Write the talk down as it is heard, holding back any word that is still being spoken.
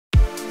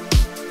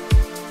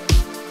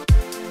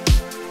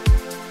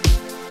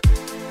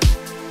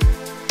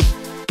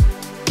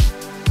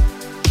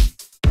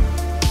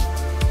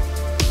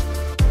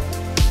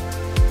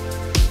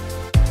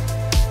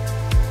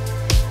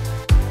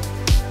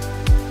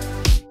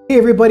Hey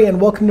everybody, and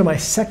welcome to my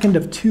second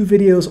of two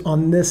videos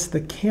on this,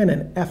 the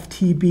Canon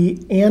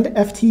FTb and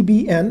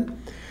FTbN.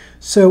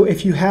 So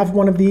if you have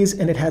one of these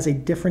and it has a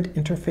different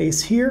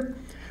interface here,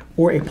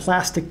 or a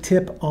plastic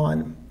tip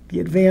on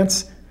the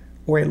advance,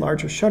 or a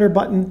larger shutter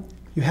button,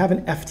 you have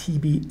an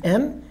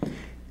FTbN.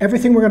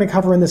 Everything we're going to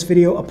cover in this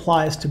video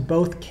applies to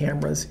both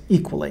cameras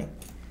equally.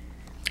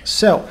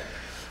 So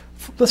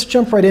let's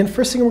jump right in.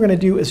 First thing we're going to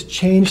do is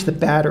change the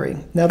battery.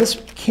 Now this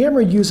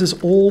camera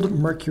uses old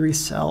Mercury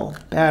cell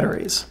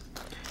batteries.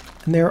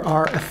 And there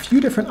are a few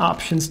different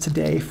options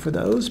today for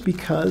those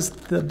because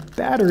the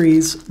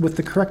batteries with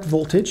the correct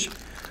voltage,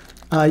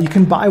 you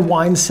can buy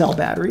wine cell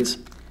batteries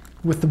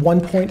with the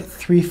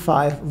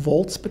 1.35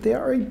 volts, but they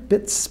are a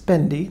bit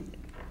spendy.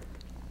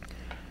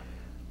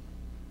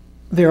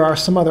 There are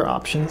some other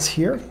options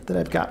here that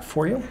I've got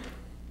for you.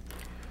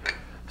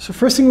 So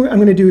first thing I'm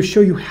going to do is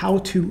show you how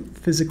to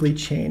physically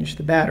change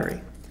the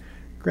battery.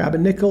 Grab a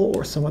nickel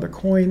or some other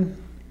coin,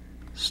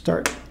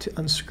 start to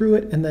unscrew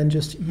it, and then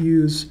just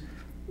use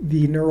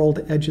the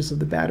knurled edges of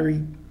the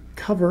battery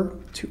cover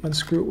to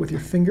unscrew it with your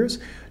fingers.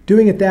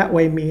 Doing it that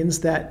way means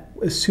that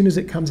as soon as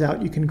it comes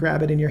out, you can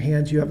grab it in your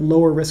hands. You have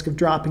lower risk of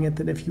dropping it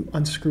than if you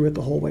unscrew it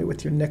the whole way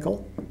with your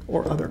nickel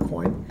or other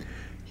coin.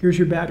 Here's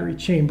your battery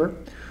chamber.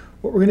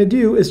 What we're going to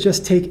do is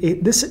just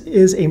take this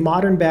is a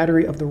modern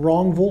battery of the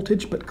wrong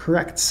voltage but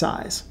correct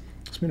size.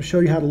 So I'm going to show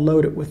you how to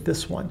load it with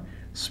this one.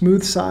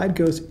 Smooth side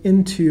goes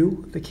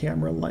into the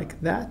camera like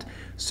that.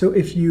 So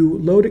if you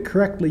load it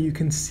correctly, you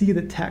can see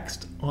the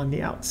text on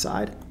the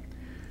outside.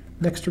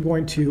 Next, we're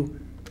going to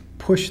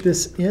push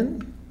this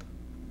in.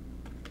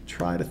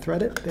 Try to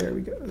thread it. There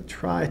we go.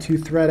 Try to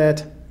thread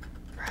it.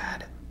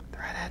 Thread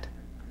it.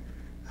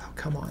 Oh,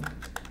 come on.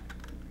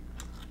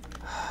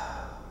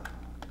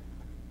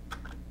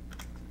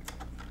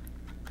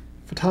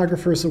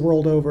 Photographers the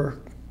world over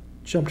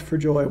jumped for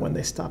joy when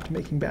they stopped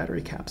making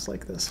battery caps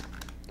like this.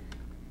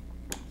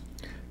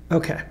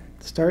 Okay,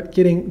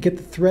 get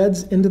the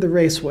threads into the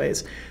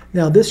raceways.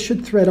 Now this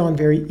should thread on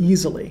very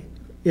easily.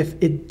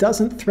 If it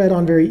doesn't thread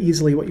on very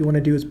easily, what you want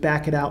to do is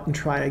back it out and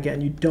try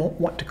again. You don't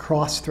want to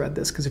cross thread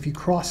this because if you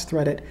cross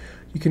thread it,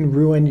 you can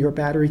ruin your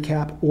battery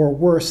cap or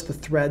worse, the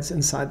threads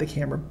inside the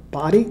camera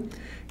body,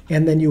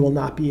 and then you will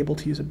not be able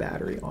to use a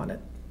battery on it.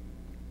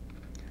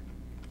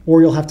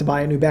 Or you'll have to buy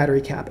a new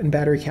battery cap, and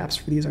battery caps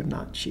for these are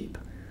not cheap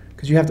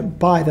because you have to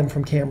buy them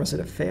from cameras that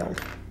have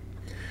failed.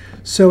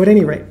 So at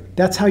any rate,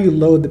 that's how you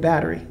load the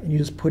battery, and you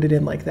just put it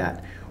in like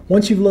that.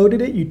 Once you've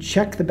loaded it, you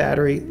check the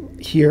battery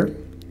here.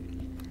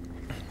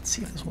 Let's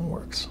see if this one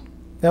works.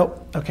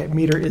 Nope, okay,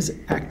 meter is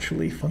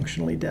actually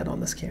functionally dead on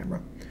this camera.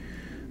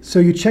 So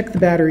you check the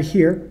battery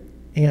here,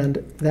 and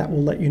that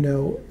will let you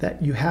know that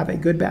you have a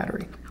good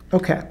battery.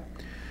 Okay.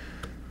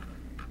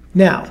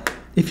 Now,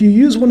 if you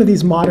use one of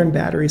these modern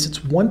batteries, it's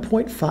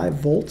 1.5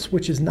 volts,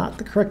 which is not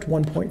the correct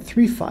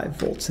 1.35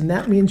 volts. And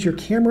that means your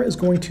camera is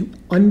going to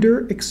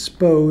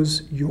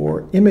underexpose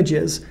your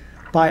images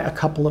by a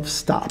couple of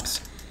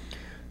stops.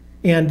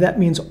 And that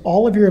means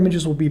all of your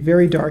images will be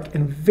very dark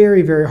and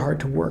very, very hard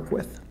to work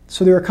with.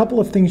 So there are a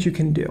couple of things you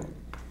can do.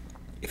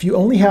 If you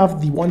only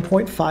have the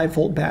 1.5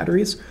 volt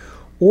batteries,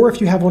 or if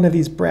you have one of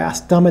these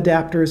brass dumb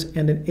adapters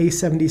and an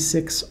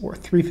A76 or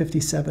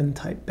 357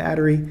 type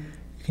battery,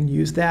 you can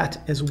use that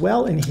as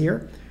well in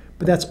here,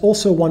 but that's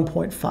also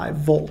 1.5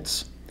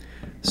 volts.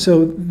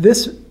 So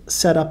this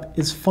setup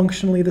is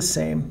functionally the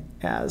same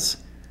as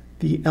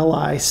the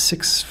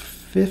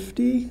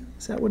LI650,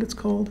 is that what it's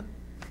called?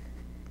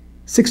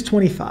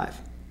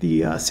 625.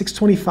 The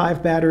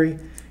 625 battery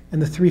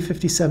and the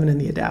 357 in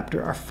the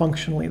adapter are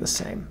functionally the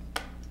same.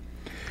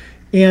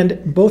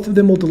 And both of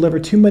them will deliver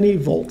too many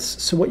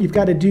volts. So what you've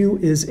got to do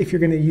is, if you're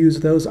going to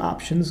use those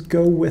options,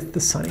 go with the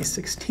Sunny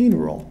 16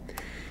 rule.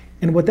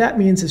 And what that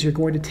means is you're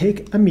going to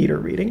take a meter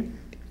reading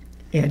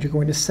and you're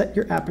going to set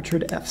your aperture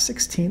to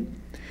f16.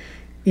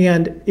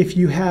 And if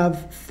you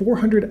have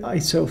 400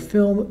 ISO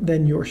film,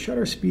 then your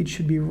shutter speed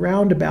should be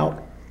round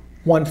about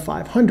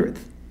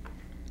 1/500th.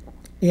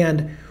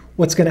 And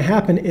what's going to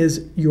happen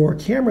is your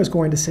camera is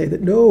going to say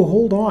that, no,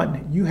 hold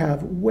on, you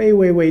have way,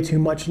 way, way too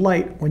much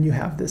light when you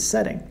have this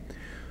setting.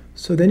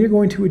 So then you're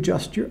going to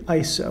adjust your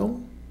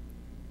ISO,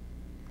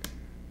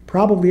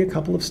 probably a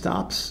couple of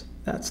stops.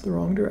 That's the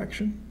wrong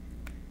direction.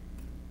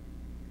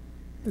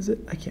 Is it?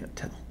 I can't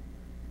tell.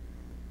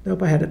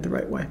 Nope, I had it the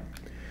right way.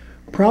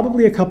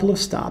 Probably a couple of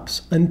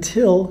stops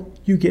until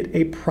you get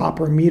a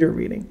proper meter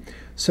reading.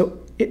 So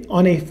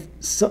on a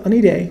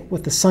sunny day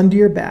with the sun to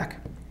your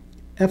back,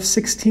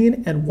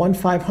 f16 and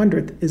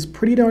 1/500th is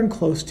pretty darn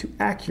close to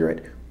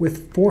accurate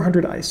with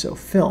 400 ISO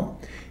film.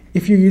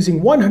 If you're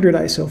using 100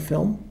 ISO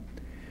film,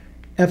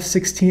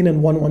 f16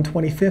 and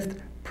 1/125th,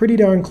 pretty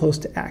darn close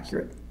to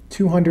accurate.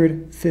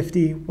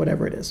 250,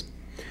 whatever it is.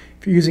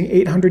 If you're using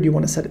 800, you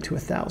want to set it to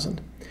 1000.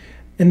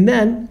 And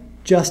then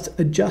just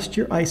adjust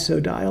your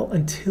ISO dial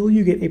until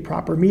you get a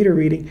proper meter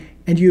reading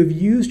and you have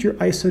used your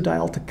ISO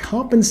dial to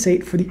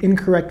compensate for the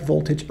incorrect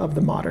voltage of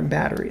the modern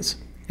batteries.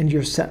 And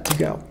you're set to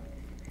go.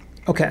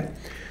 Okay,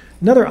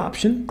 another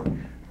option,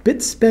 bit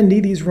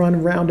spendy, these run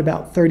around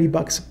about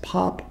 $30 a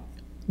pop.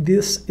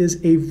 this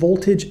is a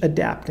voltage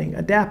adapting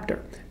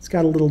adapter. It's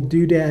got a little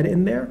doodad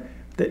in there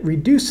that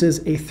reduces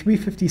a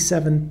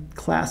 357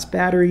 class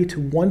battery to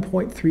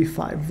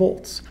 1.35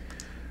 volts.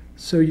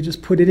 So you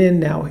just put it in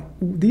now.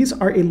 These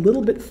are a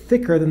little bit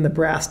thicker than the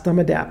brass thumb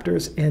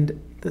adapters and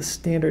the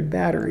standard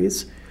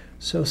batteries.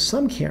 So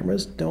some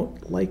cameras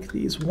don't like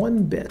these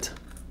one bit.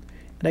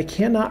 And I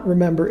cannot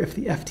remember if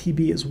the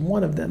FTb is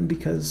one of them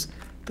because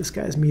this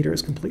guy's meter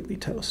is completely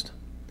toast.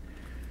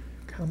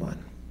 Come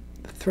on.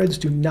 The threads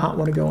do not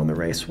want to go in the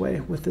raceway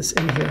with this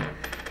in here.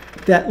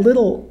 That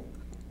little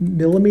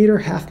millimeter,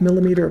 half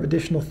millimeter of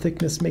additional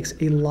thickness makes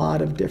a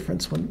lot of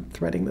difference when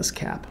threading this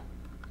cap.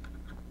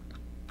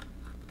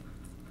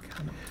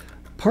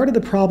 Part of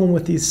the problem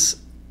with these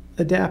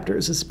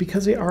adapters is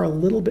because they are a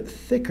little bit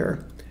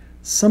thicker,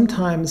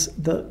 sometimes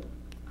the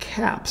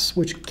caps,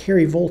 which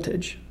carry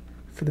voltage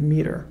for the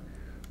meter,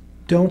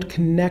 don't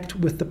connect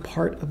with the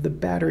part of the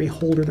battery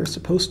holder they're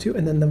supposed to,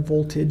 and then the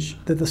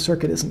voltage, the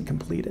circuit isn't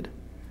completed.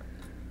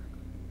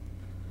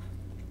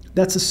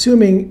 That's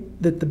assuming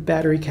that the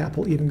battery cap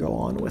will even go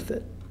on with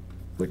it,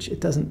 which it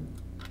does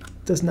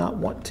not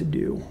want to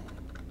do.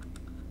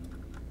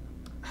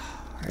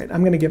 All right,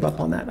 I'm going to give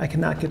up on that. I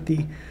cannot get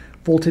the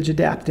voltage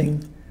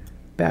adapting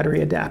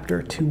battery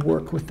adapter to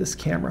work with this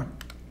camera.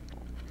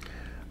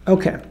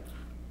 Okay,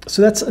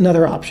 so that's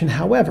another option.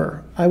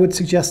 However, I would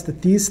suggest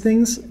that these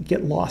things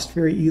get lost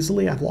very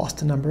easily. I've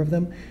lost a number of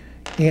them.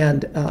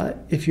 And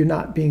if you're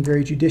not being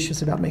very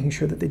judicious about making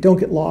sure that they don't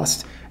get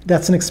lost,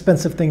 that's an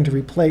expensive thing to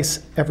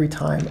replace every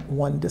time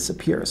one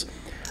disappears.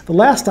 The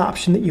last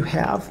option that you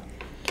have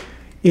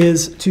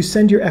is to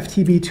send your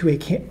FTb to a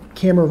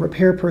camera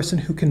repair person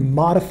who can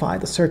modify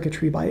the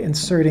circuitry by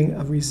inserting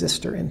a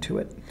resistor into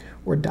it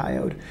or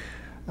diode.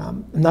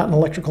 I'm not an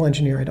electrical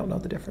engineer, I don't know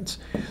the difference.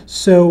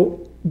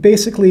 So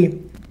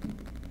basically,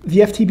 the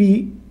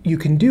FTb, you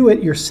can do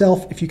it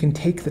yourself if you can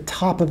take the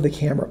top of the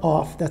camera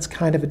off. That's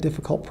kind of a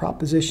difficult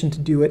proposition to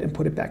do it and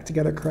put it back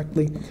together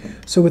correctly.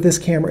 So with this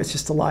camera, it's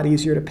just a lot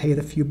easier to pay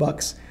the few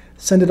bucks,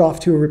 send it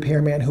off to a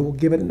repairman who will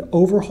give it an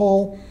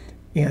overhaul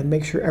and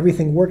make sure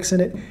everything works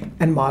in it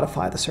and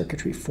modify the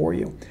circuitry for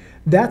you.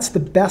 That's the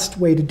best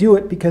way to do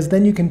it because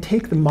then you can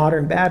take the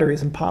modern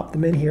batteries and pop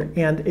them in here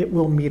and it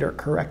will meter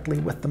correctly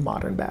with the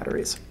modern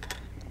batteries.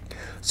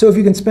 So if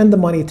you can spend the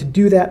money to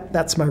do that,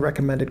 that's my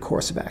recommended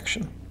course of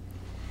action.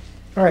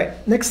 All right,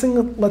 next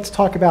thing let's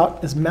talk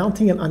about is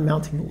mounting and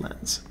unmounting the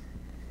lens.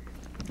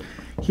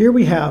 Here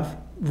we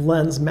have the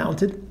lens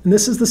mounted, and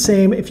this is the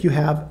same if you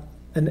have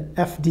an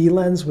FD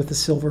lens with a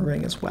silver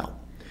ring as well.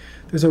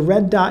 There's a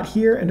red dot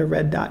here and a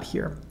red dot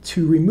here.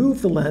 To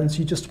remove the lens,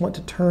 you just want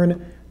to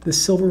turn the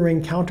silver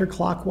ring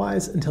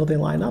counterclockwise until they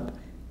line up,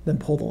 then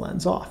pull the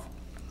lens off.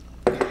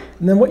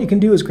 And then what you can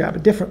do is grab a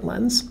different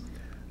lens,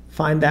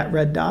 find that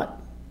red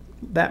dot,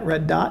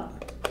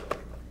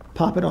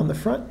 pop it on the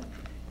front,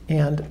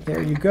 and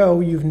there you go,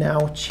 you've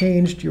now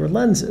changed your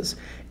lenses.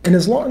 And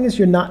as long as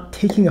you're not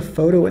taking a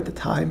photo at the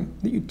time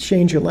that you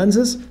change your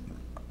lenses,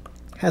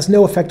 has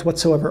no effect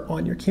whatsoever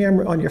on your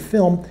camera, on your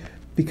film,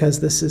 because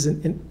this is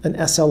an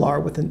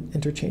SLR with an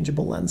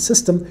interchangeable lens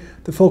system.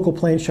 The focal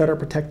plane shutter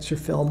protects your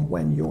film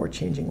when you're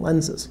changing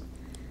lenses.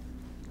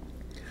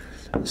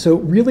 So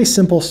really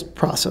simple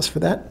process for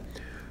that.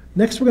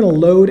 Next, we're going to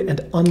load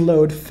and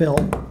unload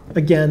film.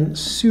 Again,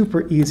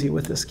 super easy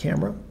with this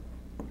camera.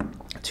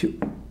 To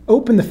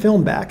open the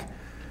film back,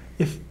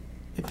 if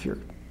your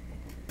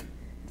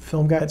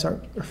film guides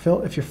aren't,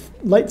 or if your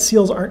light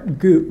seals aren't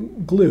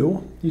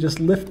glue, you just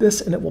lift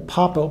this and it will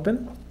pop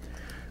open.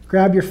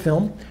 Grab your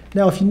film.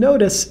 Now, if you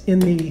notice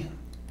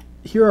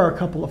here are a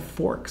couple of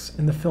forks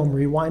in the film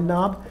rewind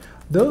knob.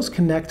 Those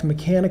connect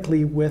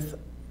mechanically with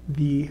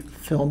the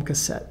film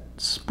cassette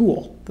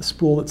spool, the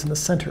spool that's in the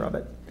center of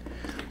it.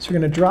 So you're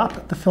going to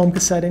drop the film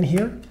cassette in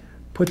here,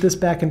 put this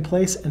back in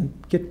place and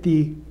get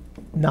the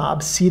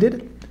knob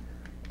seated.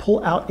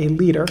 Pull out a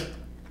leader,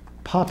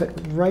 pop it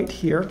right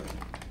here,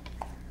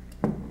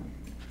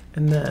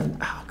 and then,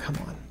 oh, come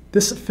on.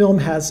 This film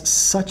has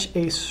such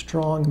a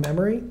strong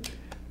memory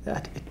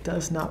that it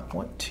does not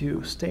want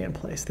to stay in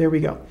place. There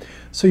we go.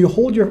 So you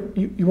hold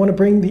you want to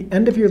bring the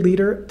end of your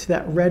leader to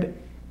that red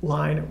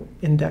line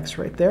index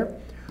right there.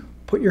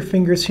 Put your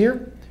fingers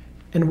here,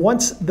 and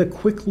once the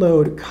quick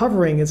load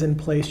covering is in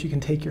place, you can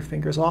take your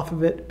fingers off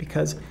of it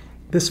because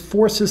this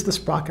forces the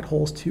sprocket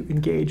holes to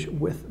engage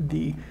with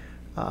the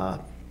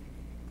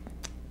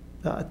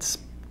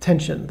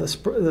tension,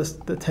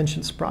 the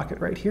tension sprocket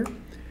right here.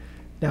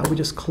 Now we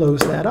just close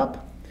that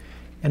up,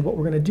 and what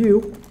we're going to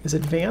do is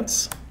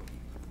advance.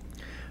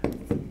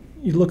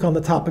 You look on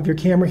the top of your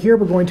camera here,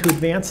 we're going to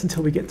advance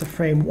until we get to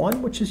frame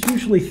 1, which is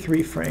usually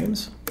 3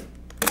 frames.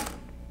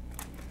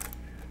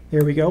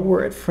 There we go,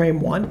 we're at frame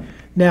 1.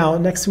 Now,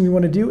 next thing we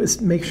want to do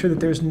is make sure that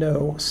there's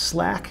no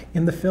slack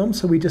in the film,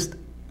 so we just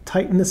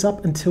tighten this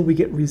up until we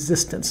get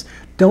resistance.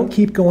 Don't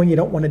keep going, you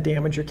don't want to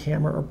damage your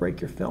camera or break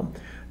your film,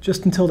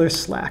 just until there's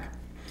slack.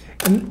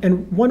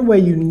 And one way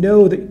you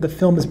know that the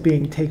film is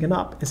being taken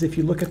up is if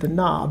you look at the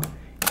knob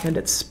and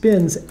it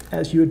spins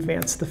as you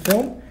advance the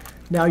film.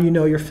 Now you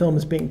know your film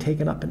is being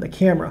taken up in the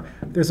camera.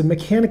 There's a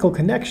mechanical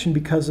connection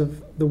because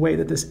of the way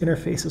that this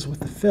interfaces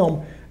with the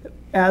film.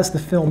 As the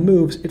film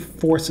moves, it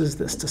forces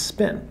this to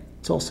spin.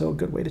 It's also a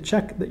good way to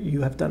check that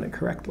you have done it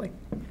correctly.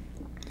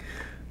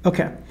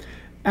 Okay,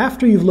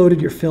 after you've loaded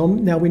your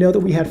film, now we know that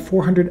we had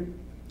 400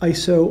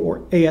 ISO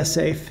or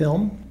ASA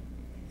film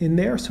in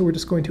there, so we're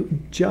just going to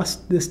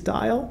adjust this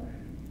dial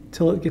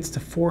till it gets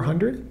to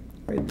 400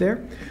 right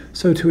there.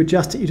 So to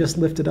adjust it, you just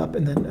lift it up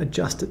and then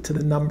adjust it to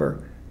the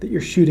number that you're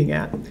shooting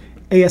at.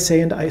 ASA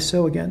and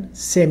ISO, again,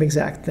 same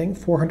exact thing.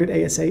 400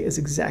 ASA is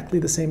exactly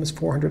the same as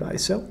 400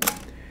 ISO.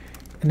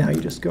 And now you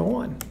just go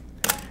on.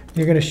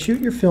 You're going to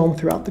shoot your film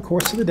throughout the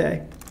course of the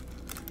day,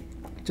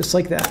 just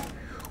like that.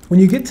 When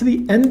you get to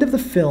the end of the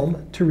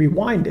film, to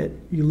rewind it,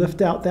 you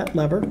lift out that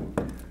lever,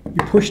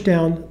 you push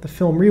down the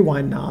film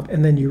rewind knob,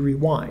 and then you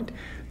rewind.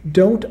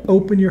 Don't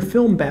open your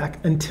film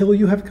back until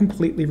you have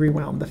completely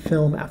rewound the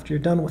film after you're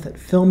done with it.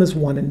 Film is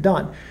one and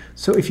done.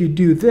 So if you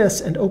do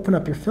this and open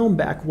up your film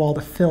back while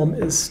the film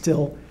is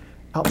still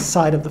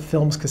outside of the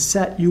film's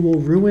cassette, you will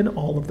ruin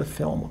all of the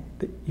film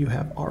that you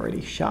have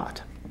already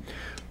shot.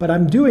 But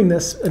I'm doing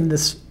this, and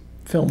this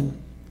film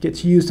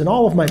gets used in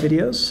all of my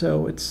videos,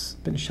 so it's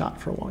been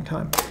shot for a long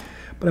time.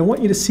 But I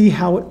want you to see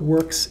how it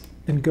works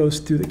and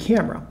goes through the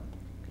camera.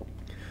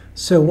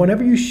 So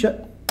whenever you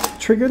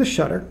trigger the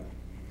shutter,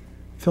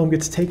 film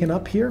gets taken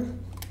up here,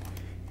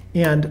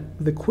 and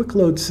the quick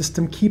load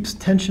system keeps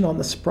tension on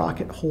the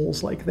sprocket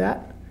holes like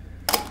that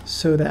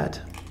so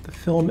that the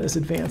film is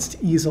advanced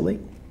easily.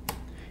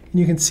 And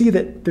you can see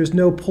that there's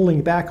no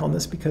pulling back on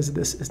this because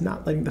this is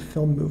not letting the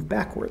film move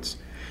backwards.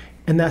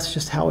 And that's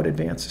just how it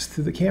advances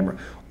through the camera.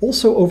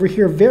 Also over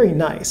here, very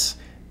nice,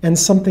 and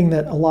something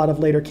that a lot of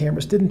later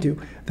cameras didn't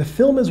do, the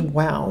film is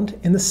wound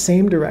in the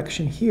same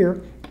direction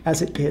here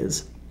as it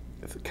is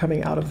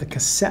coming out of the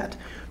cassette.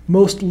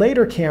 Most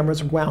later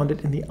cameras wound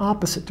it in the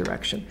opposite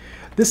direction.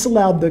 This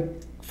allowed the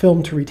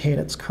film to retain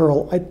its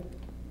curl.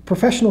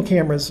 Professional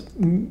cameras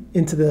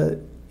into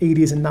the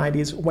 80s and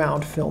 90s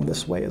wound film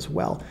this way as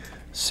well.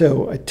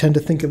 So I tend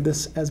to think of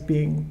this as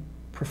being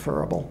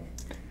preferable.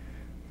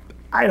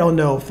 I don't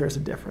know if there's a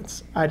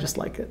difference. I just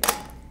like it.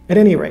 At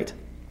any rate,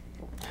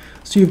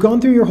 so you've gone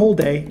through your whole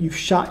day, you've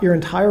shot your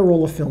entire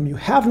roll of film, you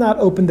have not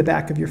opened the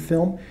back of your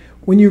film.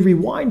 When you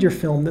rewind your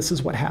film, this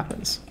is what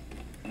happens.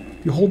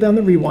 You hold down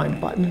the rewind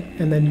button,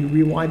 and then you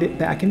rewind it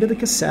back into the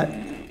cassette.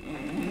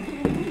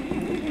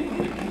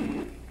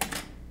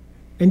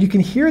 And you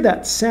can hear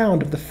that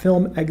sound of the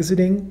film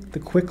exiting the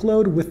quick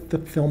load with the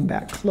film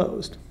back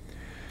closed.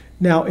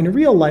 Now, in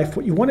real life,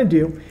 what you want to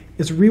do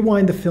is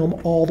rewind the film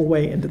all the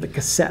way into the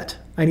cassette.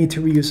 I need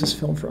to reuse this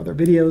film for other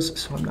videos,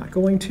 so I'm not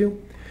going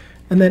to.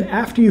 And then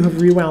after you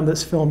have rewound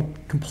this film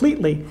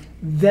completely,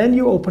 then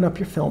you open up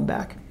your film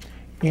back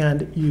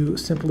and you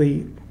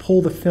simply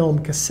pull the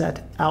film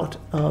cassette out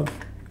of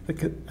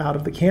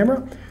the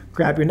camera,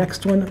 grab your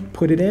next one,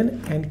 put it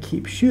in, and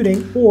keep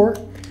shooting. Or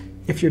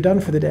if you're done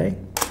for the day,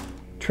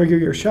 trigger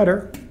your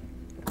shutter,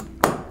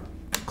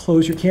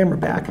 close your camera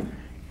back,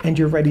 and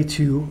you're ready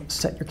to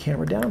set your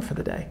camera down for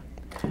the day.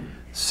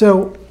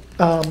 So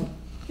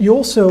you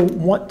also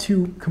want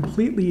to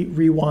completely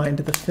rewind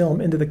the film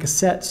into the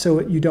cassette so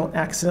that you don't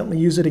accidentally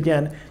use it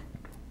again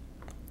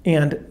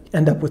and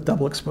end up with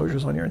double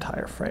exposures on your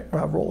entire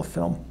roll of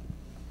film.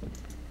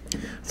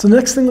 So the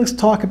next thing let's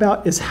talk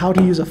about is how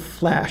to use a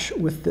flash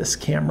with this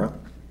camera.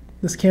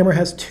 This camera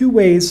has two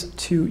ways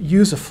to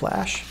use a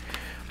flash.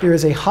 There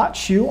is a hot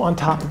shoe on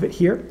top of it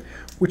here,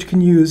 which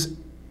can use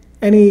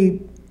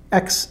any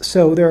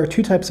so there are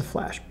two types of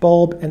flash,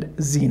 bulb and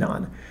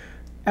xenon.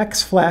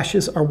 X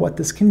flashes are what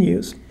this can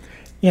use,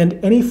 and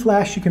any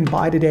flash you can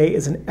buy today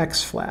is an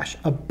X flash.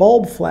 A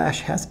bulb flash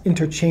has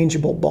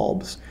interchangeable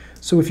bulbs.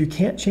 So if you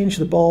can't change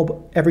the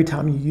bulb every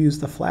time you use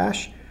the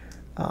flash,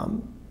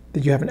 then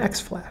you have an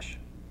X flash.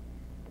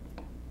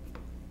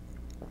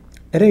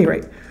 At any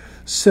rate,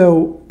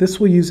 so this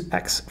will use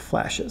X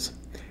flashes.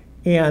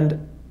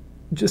 And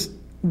just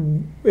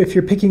if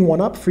you're picking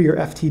one up for your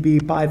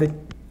FTb, buy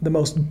the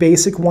most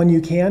basic one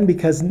you can,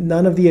 because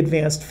none of the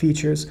advanced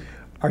features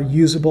are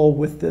usable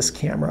with this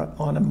camera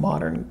on a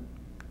modern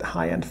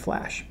high-end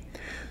flash.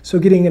 So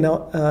getting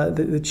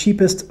the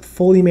cheapest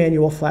fully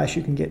manual flash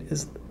you can get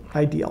is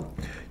ideal.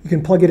 You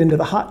can plug it into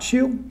the hot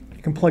shoe,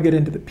 you can plug it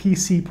into the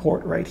PC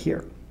port right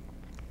here.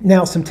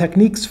 Now, some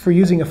techniques for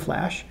using a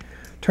flash.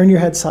 Turn your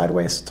head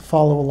sideways to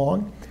follow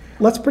along.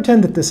 Let's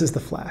pretend that this is the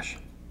flash.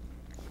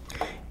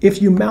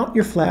 If you mount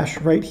your flash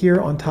right here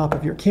on top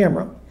of your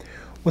camera,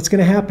 what's going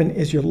to happen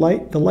is the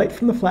light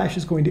from the flash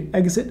is going to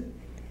exit,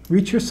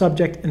 reach your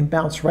subject, and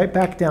bounce right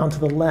back down to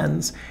the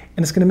lens,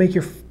 and it's going to make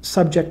your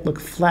subject look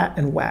flat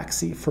and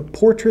waxy. For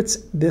portraits,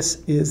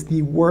 this is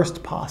the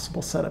worst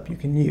possible setup you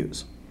can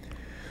use.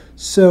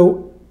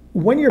 So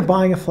when you're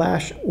buying a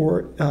flash,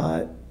 or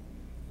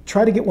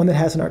try to get one that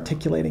has an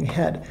articulating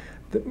head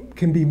that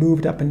can be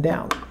moved up and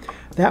down.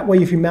 That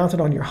way, if you mount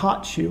it on your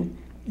hot shoe,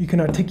 you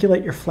can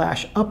articulate your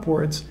flash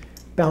upwards,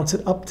 bounce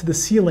it up to the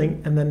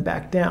ceiling, and then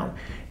back down.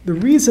 The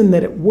reason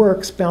that it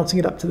works, bouncing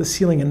it up to the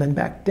ceiling and then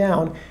back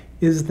down,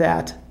 is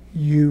that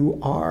you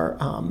are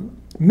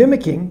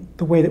mimicking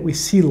the way that we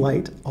see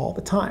light all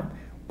the time.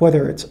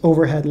 Whether it's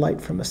overhead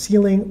light from a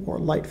ceiling or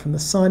light from the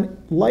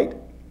sun, light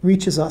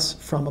reaches us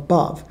from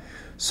above.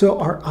 So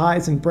our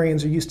eyes and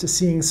brains are used to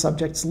seeing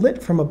subjects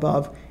lit from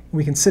above, and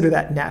we consider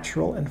that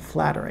natural and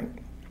flattering.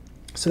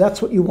 So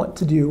that's what you want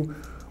to do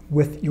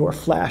with your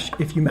flash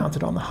if you mount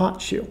it on the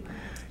hot shoe.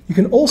 You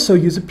can also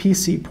use a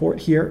PC port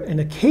here and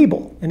a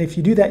cable, and if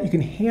you do that, you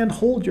can hand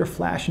hold your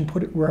flash and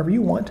put it wherever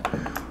you want,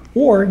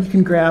 or you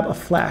can grab a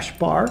flash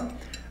bar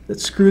that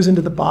screws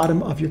into the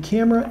bottom of your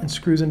camera and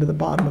screws into the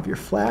bottom of your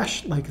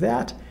flash like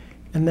that,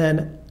 and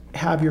then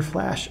have your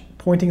flash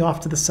pointing off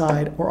to the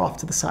side or off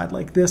to the side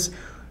like this.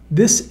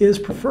 This is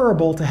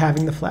preferable to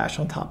having the flash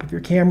on top of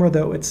your camera,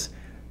 though it's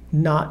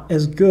not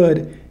as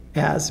good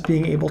as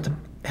being able to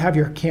have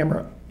your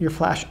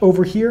flash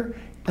over here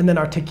and then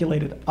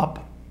articulated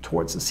up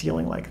towards the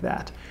ceiling like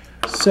that.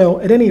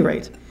 So at any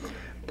rate,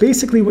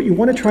 basically what you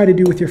want to try to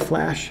do with your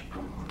flash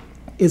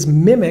is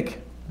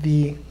mimic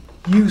the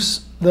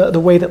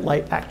way that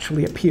light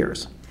actually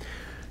appears.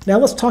 Now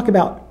let's talk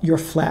about your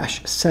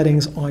flash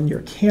settings on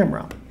your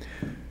camera.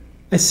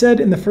 I said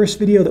in the first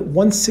video that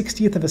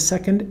 1/60th of a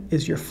second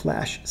is your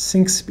flash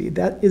sync speed.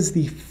 That is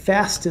the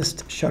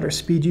fastest shutter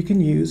speed you can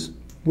use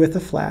with a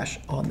flash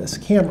on this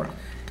camera.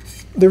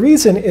 The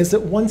reason is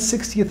that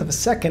 1/60th of a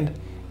second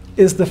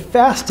is the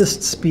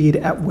fastest speed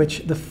at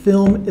which the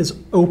film is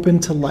open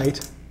to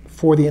light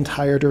for the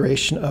entire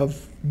duration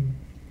of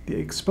the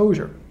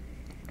exposure.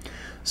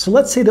 So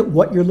let's say that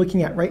what you're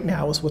looking at right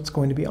now is what's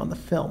going to be on the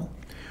film.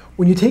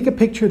 When you take a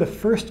picture, the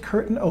first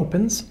curtain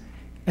opens,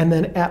 and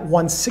then at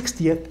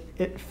 1/60th,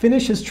 it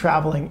finishes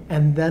traveling,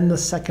 and then the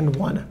second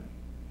one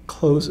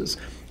closes.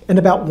 And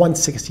about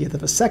 1/60th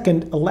of a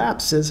second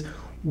elapses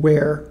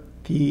where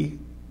the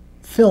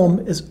film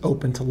is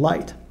open to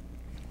light.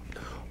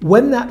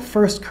 When that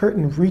first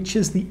curtain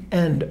reaches the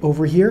end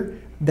over here,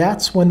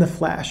 that's when the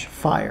flash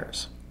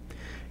fires.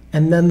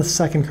 And then the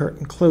second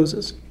curtain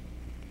closes.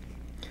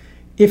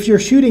 If you're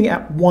shooting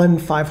at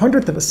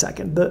 1/500th of a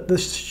second, the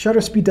shutter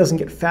speed doesn't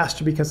get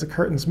faster because the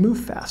curtains move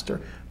faster.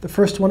 The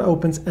first one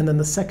opens and then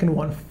the second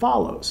one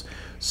follows.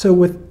 So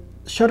with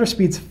shutter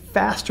speeds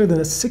faster than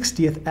a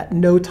 60th, at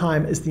no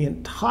time is the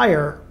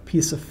entire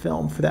piece of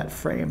film for that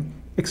frame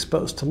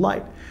exposed to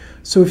light.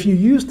 So if you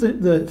use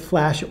the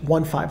flash at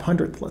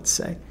 1/500th, let's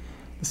say,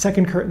 the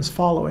second curtain's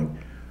following,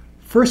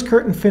 first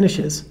curtain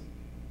finishes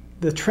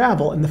the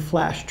travel and the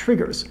flash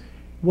triggers.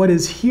 What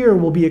is here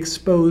will be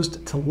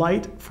exposed to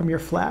light from your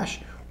flash.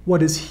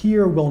 What is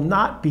here will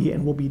not be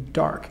and will be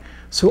dark.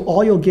 So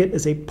all you'll get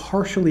is a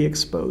partially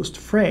exposed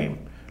frame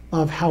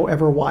of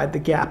however wide the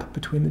gap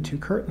between the two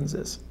curtains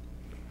is.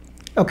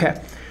 Okay,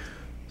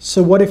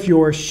 so what if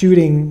you're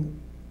shooting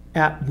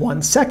at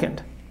 1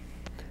 second?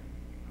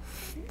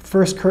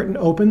 First curtain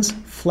opens,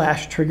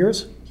 flash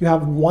triggers. You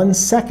have 1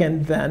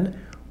 second then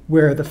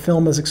where the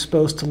film is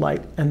exposed to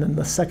light, and then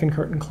the second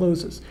curtain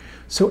closes.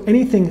 So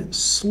anything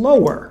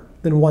slower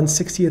than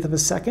 1/60th of a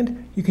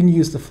second, you can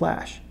use the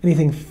flash.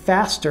 Anything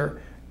faster,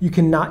 you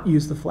cannot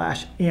use the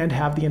flash and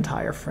have the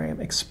entire frame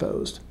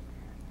exposed.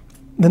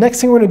 The next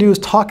thing we're going to do is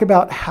talk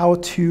about how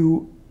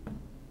to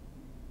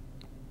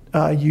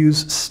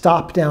use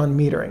stop-down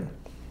metering.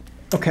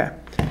 Okay,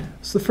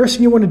 so the first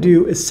thing you want to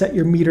do is set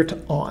your meter to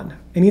on.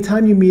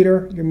 Anytime you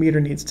meter, your meter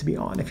needs to be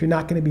on. If you're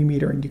not going to be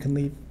metering, you can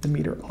leave the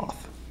meter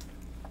off.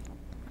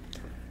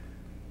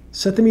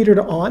 Set the meter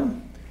to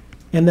on.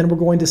 And then we're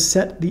going to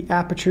set the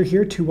aperture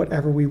here to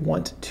whatever we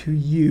want to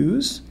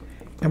use.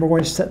 And we're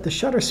going to set the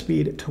shutter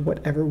speed to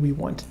whatever we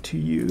want to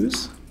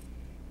use.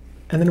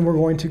 And then we're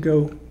going to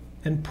go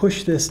and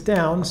push this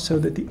down so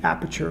that the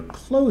aperture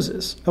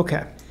closes.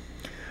 Okay.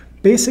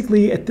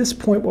 Basically, at this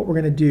point, what we're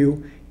going to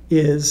do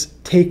is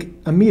take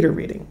a meter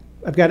reading.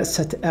 I've got it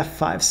set to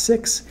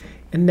f5.6,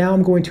 and now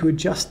I'm going to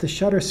adjust the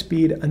shutter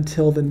speed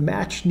until the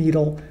match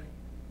needle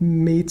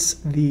meets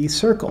the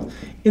circle.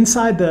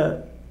 Inside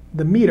the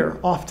meter,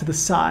 off to the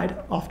side,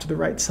 off to the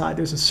right side,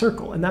 there's a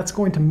circle, and that's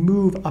going to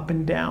move up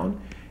and down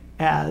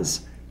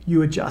as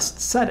you adjust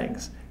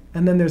settings.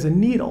 And then there's a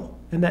needle,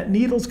 and that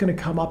needle's going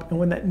to come up, and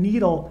when that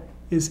needle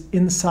is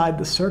inside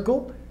the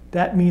circle,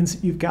 that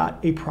means you've got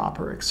a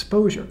proper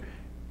exposure.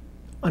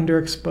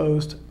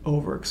 Underexposed,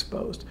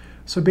 overexposed.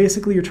 So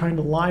basically you're trying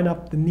to line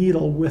up the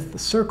needle with the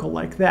circle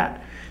like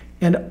that.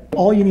 And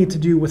all you need to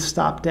do with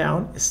stop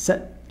down is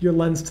set your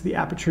lens to the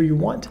aperture you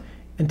want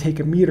and take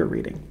a meter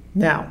reading.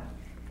 Now,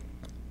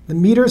 the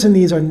meters in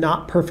these are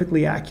not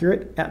perfectly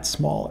accurate at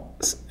small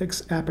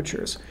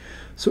apertures.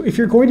 So if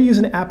you're going to use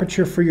an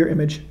aperture for your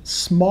image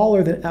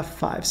smaller than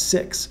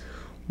f5.6,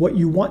 what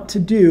you want to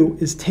do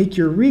is take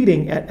your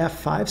reading at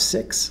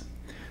f5.6.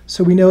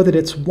 So we know that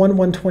it's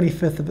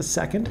 1/125th of a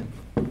second.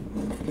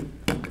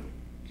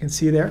 You can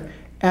see there.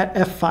 At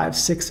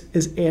f5.6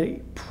 is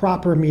a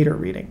proper meter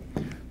reading.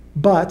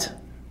 But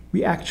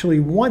we actually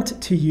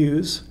want to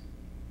use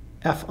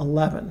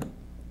f11.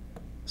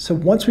 So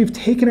once we've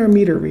taken our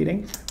meter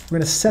reading, we're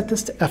going to set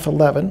this to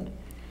f11,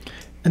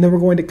 and then we're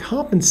going to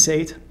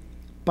compensate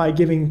by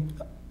giving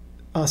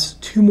us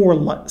 2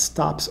 more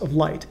stops of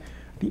light.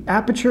 The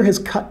aperture has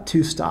cut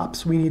 2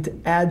 stops. We need to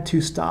add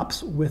 2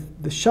 stops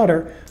with the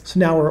shutter. So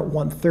now we're at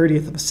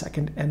 1/30th of a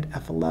second and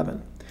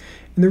f11.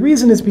 And the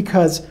reason is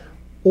because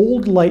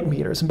old light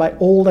meters, and by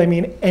old I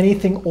mean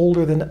anything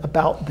older than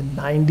about the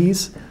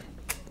 90s,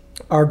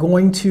 are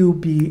going to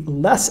be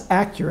less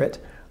accurate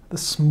the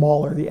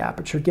smaller the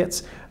aperture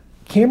gets.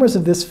 Cameras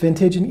of this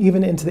vintage and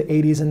even into the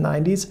 80s and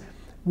 90s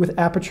with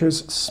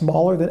apertures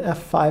smaller than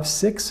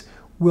f5.6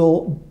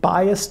 will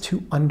bias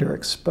to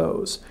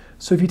underexpose.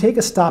 So if you take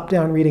a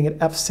stop-down reading at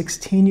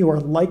f16, you are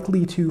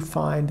likely to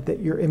find that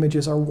your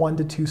images are 1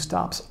 to 2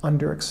 stops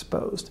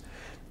underexposed.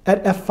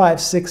 At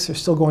f5.6, they're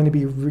still going to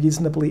be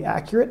reasonably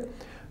accurate,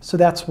 so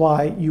that's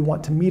why you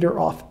want to meter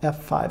off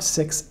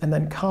f5.6 and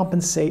then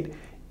compensate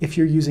if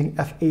you're using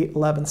f8,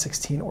 11,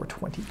 16, or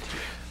 22.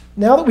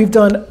 Now that we've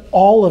done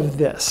all of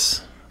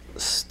this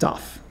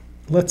stuff,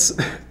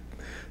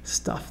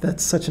 stuff,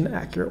 that's such an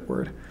accurate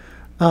word.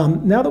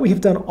 Now that we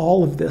have done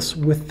all of this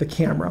with the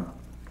camera,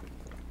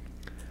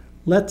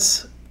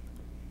 let's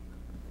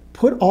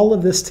put all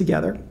of this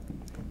together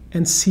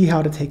and see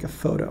how to take a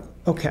photo.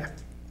 Okay.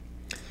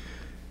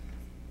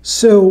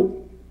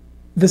 So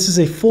this is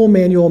a full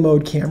manual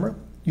mode camera.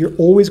 You're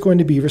always going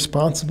to be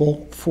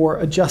responsible for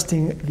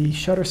adjusting the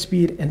shutter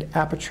speed and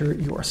aperture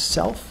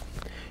yourself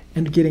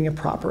and getting a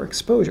proper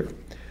exposure.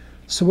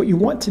 So what you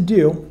want to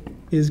do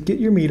is get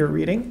your meter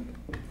reading,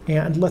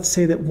 and let's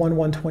say that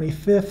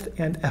 1/125th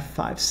and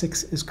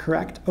f5.6 is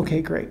correct.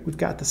 Okay, great, we've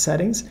got the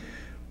settings,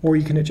 or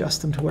you can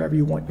adjust them to whatever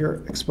you want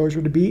your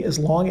exposure to be as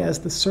long as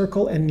the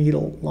circle and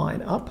needle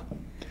line up.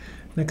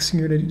 Next thing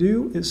you're going to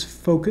do is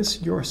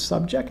focus your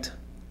subject,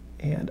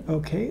 and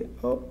okay,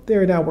 oh,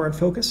 there, now we're in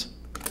focus,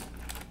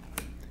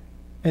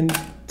 and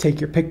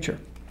take your picture.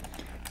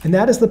 And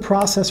that is the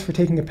process for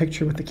taking a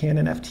picture with the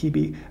Canon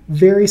FTb.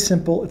 Very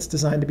simple. It's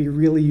designed to be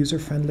really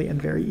user-friendly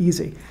and very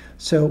easy.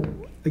 So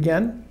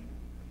again,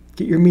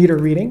 get your meter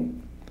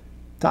reading,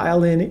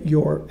 dial in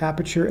your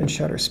aperture and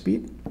shutter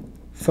speed,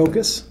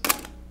 focus,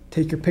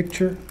 take your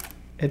picture,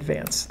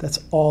 advance. That's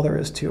all there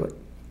is to it.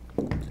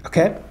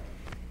 Okay?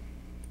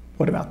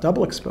 What about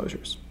double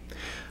exposures?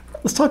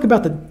 Let's talk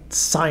about the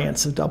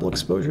science of double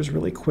exposures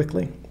really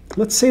quickly.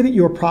 Let's say that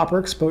your proper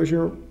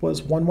exposure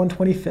was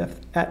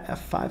 1/125th at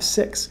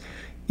f5.6.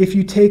 If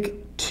you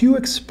take 2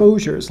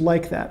 exposures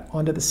like that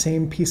onto the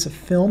same piece of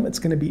film, it's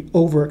going to be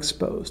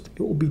overexposed. It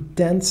will be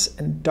dense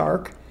and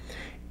dark.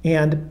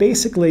 And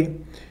basically,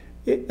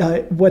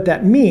 what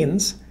that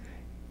means,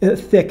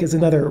 thick is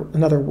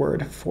another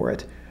word for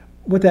it.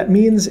 What that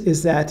means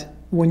is that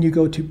when you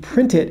go to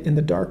print it in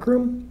the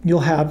darkroom, you'll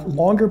have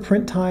longer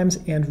print times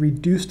and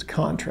reduced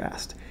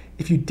contrast.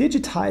 If you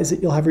digitize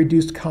it, you'll have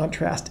reduced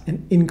contrast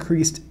and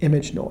increased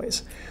image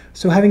noise.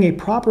 So having a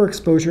proper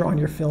exposure on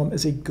your film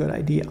is a good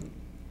idea.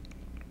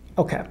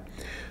 Okay,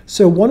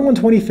 so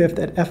 1/125th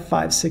at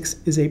f5.6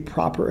 is a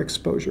proper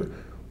exposure.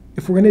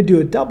 If we're going to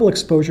do a double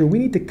exposure, we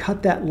need to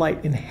cut that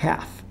light in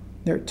half.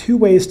 There are 2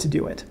 ways to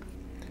do it.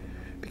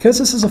 Because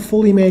this is a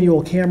fully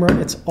manual camera,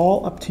 it's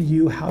all up to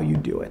you how you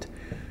do it.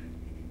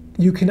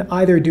 You can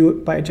either do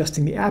it by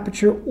adjusting the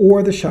aperture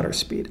or the shutter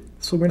speed.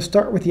 So we're going to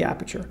start with the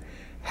aperture.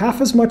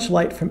 Half as much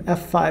light from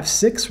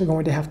f5.6, we're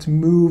going to have to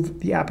move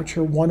the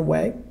aperture 1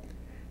 way,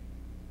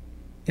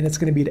 and it's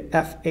going to be to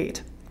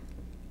f8.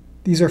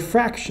 These are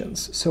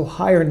fractions, so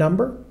higher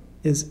number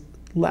is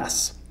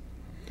less.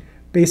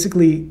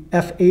 Basically,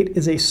 f8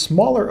 is a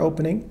smaller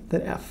opening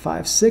than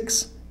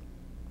f5.6,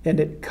 and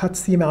it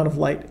cuts the amount of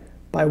light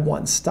by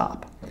 1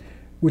 stop,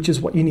 which is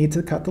what you need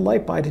to cut the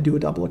light by to do a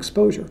double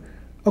exposure.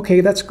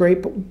 Okay, that's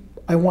great, but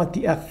I want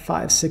the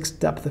f5.6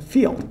 depth of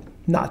field,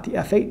 not the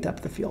f8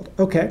 depth of field.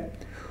 Okay.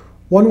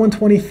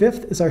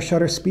 1/125th is our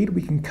shutter speed.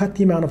 We can cut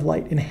the amount of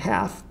light in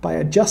half by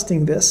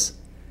adjusting this.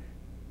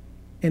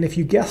 And if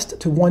you guessed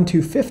to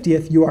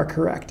 1/250th, you are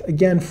correct.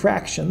 Again,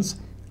 fractions,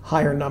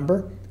 higher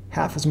number,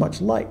 half as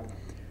much light.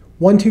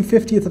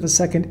 1/250th of a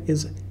second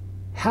is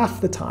half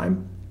the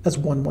time as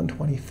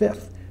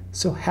 1/125th.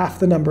 So half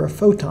the number of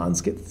photons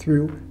get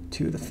through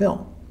to the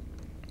film.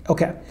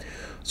 Okay,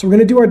 so we're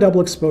going to do our double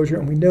exposure,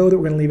 and we know that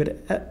we're going to leave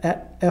it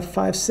at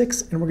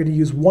f5.6, and we're going to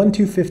use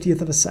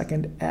 1/250th of a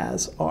second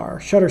as our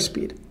shutter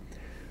speed.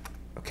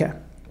 Okay,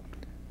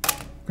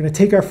 we're going to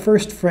take our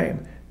first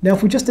frame. Now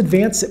if we just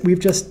advance it, we've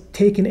just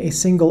taken a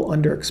single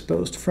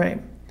underexposed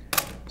frame.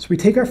 So we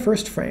take our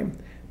first frame.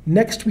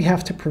 Next we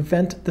have to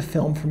prevent the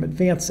film from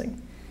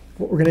advancing.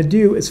 What we're going to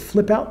do is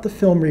flip out the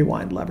film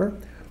rewind lever.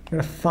 We're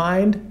going to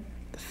find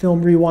the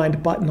film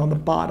rewind button on the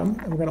bottom,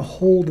 and we're going to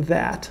hold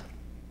that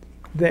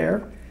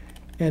there.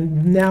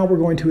 And now we're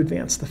going to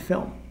advance the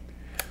film.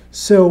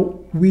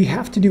 So we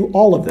have to do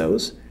all of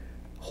those.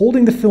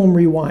 Holding the film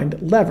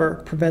rewind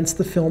lever prevents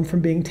the film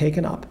from being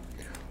taken up.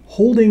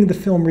 Holding the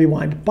film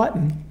rewind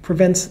button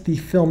prevents the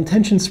film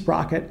tension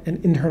sprocket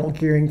and internal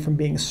gearing from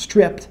being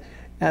stripped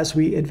as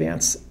we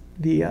advance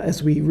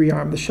as we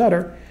rearm the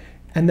shutter.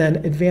 And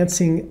then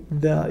using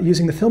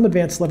the film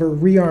advance lever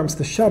rearms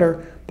the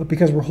shutter, but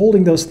because we're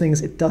holding those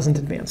things, it doesn't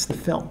advance the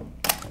film.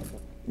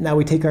 Now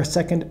we take our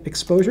second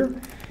exposure,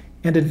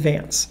 and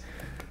advance.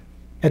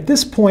 At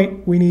this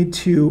point, we need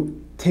to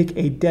take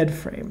a dead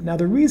frame. Now,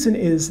 the reason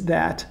is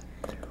that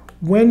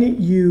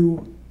when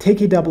you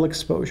take a double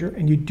exposure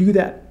and you do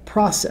that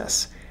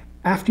process,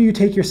 after you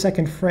take your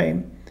second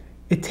frame,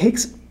 it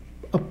takes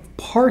a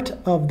part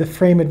of the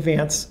frame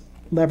advance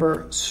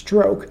lever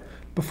stroke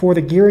before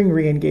the gearing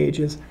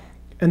re-engages,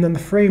 and then the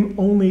frame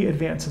only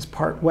advances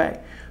part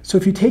way. So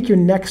if you take your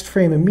next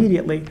frame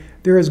immediately,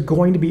 there is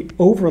going to be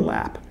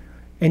overlap,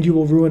 and you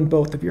will ruin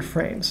both of your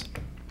frames.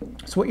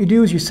 So what you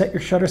do is you set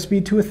your shutter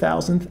speed to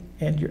 1,000th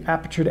and your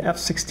aperture to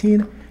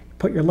f/16,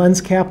 put your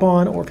lens cap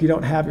on, or if you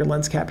don't have your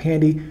lens cap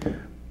handy,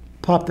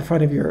 pop the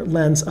front of your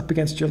lens up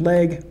against your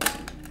leg,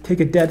 take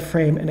a dead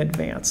frame and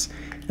advance.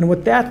 And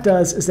what that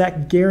does is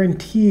that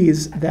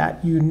guarantees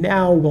that you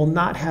now will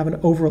not have an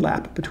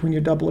overlap between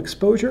your double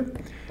exposure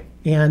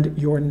and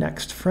your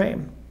next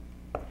frame.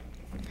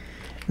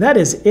 That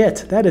is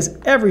it. That is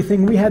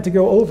everything we had to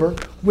go over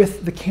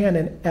with the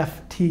Canon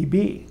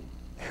FTb.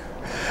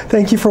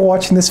 Thank you for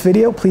watching this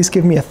video. Please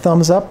give me a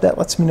thumbs up. That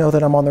lets me know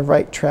that I'm on the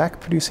right track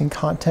producing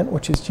content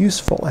which is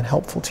useful and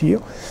helpful to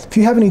you. If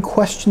you have any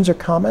questions or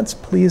comments,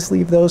 please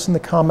leave those in the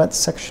comments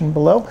section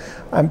below.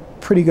 I'm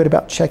pretty good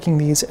about checking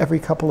these every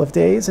couple of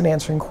days and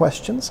answering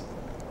questions.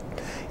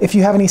 If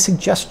you have any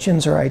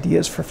suggestions or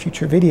ideas for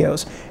future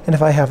videos, and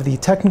if I have the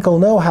technical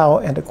know-how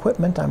and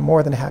equipment, I'm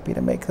more than happy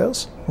to make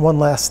those. One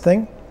last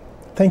thing.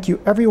 Thank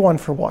you everyone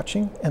for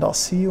watching, and I'll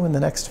see you in the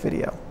next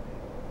video.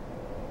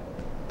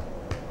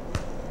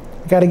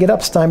 I gotta get up,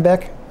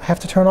 Steinbeck. I have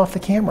to turn off the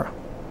camera.